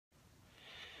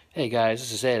Hey guys,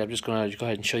 this is Ed. I'm just going to go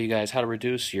ahead and show you guys how to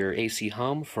reduce your AC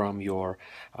hum from your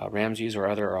Ramses or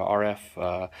other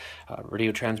RF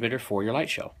radio transmitter for your light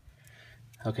show.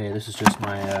 Okay, this is just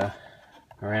my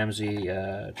Ramsey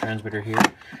transmitter here.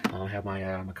 I have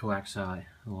my coax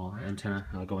little antenna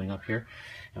going up here.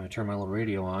 And I turn my little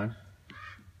radio on.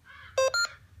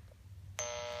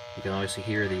 You can obviously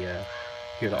hear the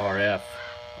RF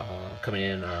coming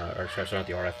in, or sorry, not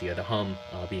the RF, the hum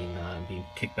being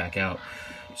kicked back out.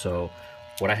 So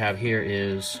what I have here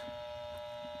is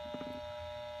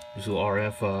these little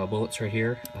RF bullets right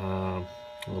here, a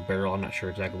little barrel. I'm not sure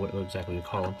exactly what we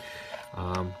call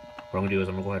them. What I'm going to do is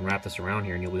I'm going to go ahead and wrap this around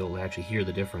here, and you'll be able to actually hear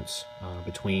the difference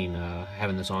between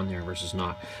having this on there versus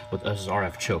not. But this is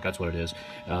RF choke, that's what it is.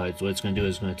 What it's going to do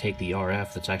is it's going to take the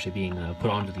RF that's actually being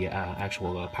put onto the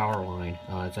actual power line.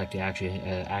 It's actually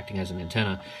acting as an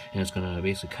antenna, and it's going to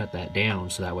basically cut that down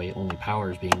so that way only power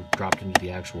is being dropped into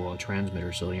the actual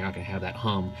transmitter, so you're not going to have that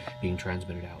hum being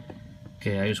transmitted out.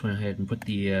 Okay, I just went ahead and put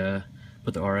the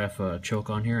RF choke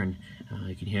on here, and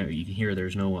you can hear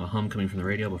there's no hum coming from the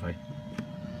radio, but if I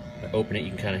open it, you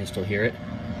can kind of still hear it.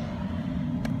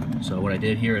 So what I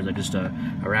did here is I just I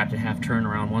wrapped it turn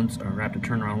around one side, and then wrapped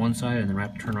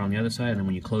it turn around the other side, and then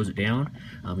when you close it down,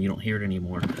 you don't hear it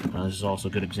anymore. This is also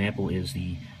a good example is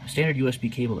the standard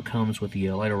USB cable that comes with the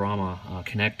Light-O-Rama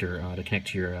connector to connect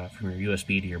to your from your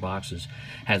USB to your boxes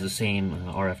has the same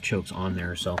RF chokes on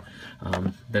there. So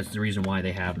that's the reason why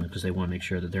they have them, because they want to make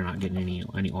sure that they're not getting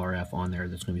any RF on there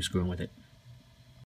that's going to be screwing with it.